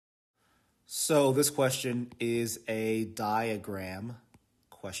So this question is a diagram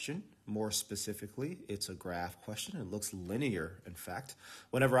question. More specifically, it's a graph question. It looks linear, in fact.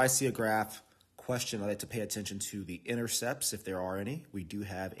 Whenever I see a graph question, I like to pay attention to the intercepts, if there are any. We do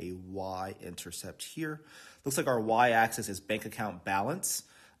have a y-intercept here. Looks like our y-axis is bank account balance,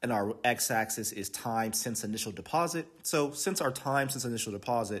 and our x-axis is time since initial deposit. So since our time since initial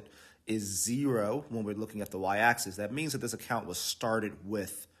deposit is 0 when we're looking at the y-axis, that means that this account was started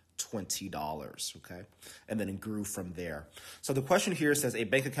with $20, okay? And then it grew from there. So the question here says a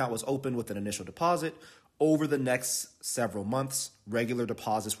bank account was opened with an initial deposit. Over the next several months, regular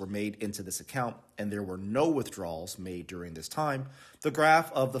deposits were made into this account, and there were no withdrawals made during this time. The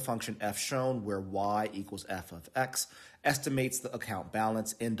graph of the function f shown, where y equals f of x, estimates the account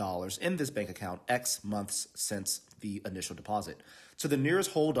balance in dollars in this bank account x months since the initial deposit. To the nearest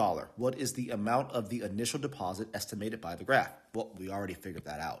whole dollar, what is the amount of the initial deposit estimated by the graph? Well, we already figured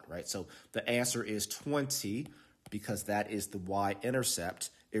that out, right? So the answer is 20 because that is the y-intercept.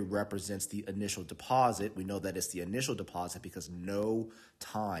 It represents the initial deposit. We know that it's the initial deposit because no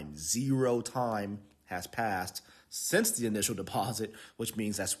time, 0 time has passed since the initial deposit, which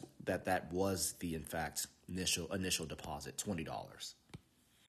means that was the, in fact, initial deposit, $20.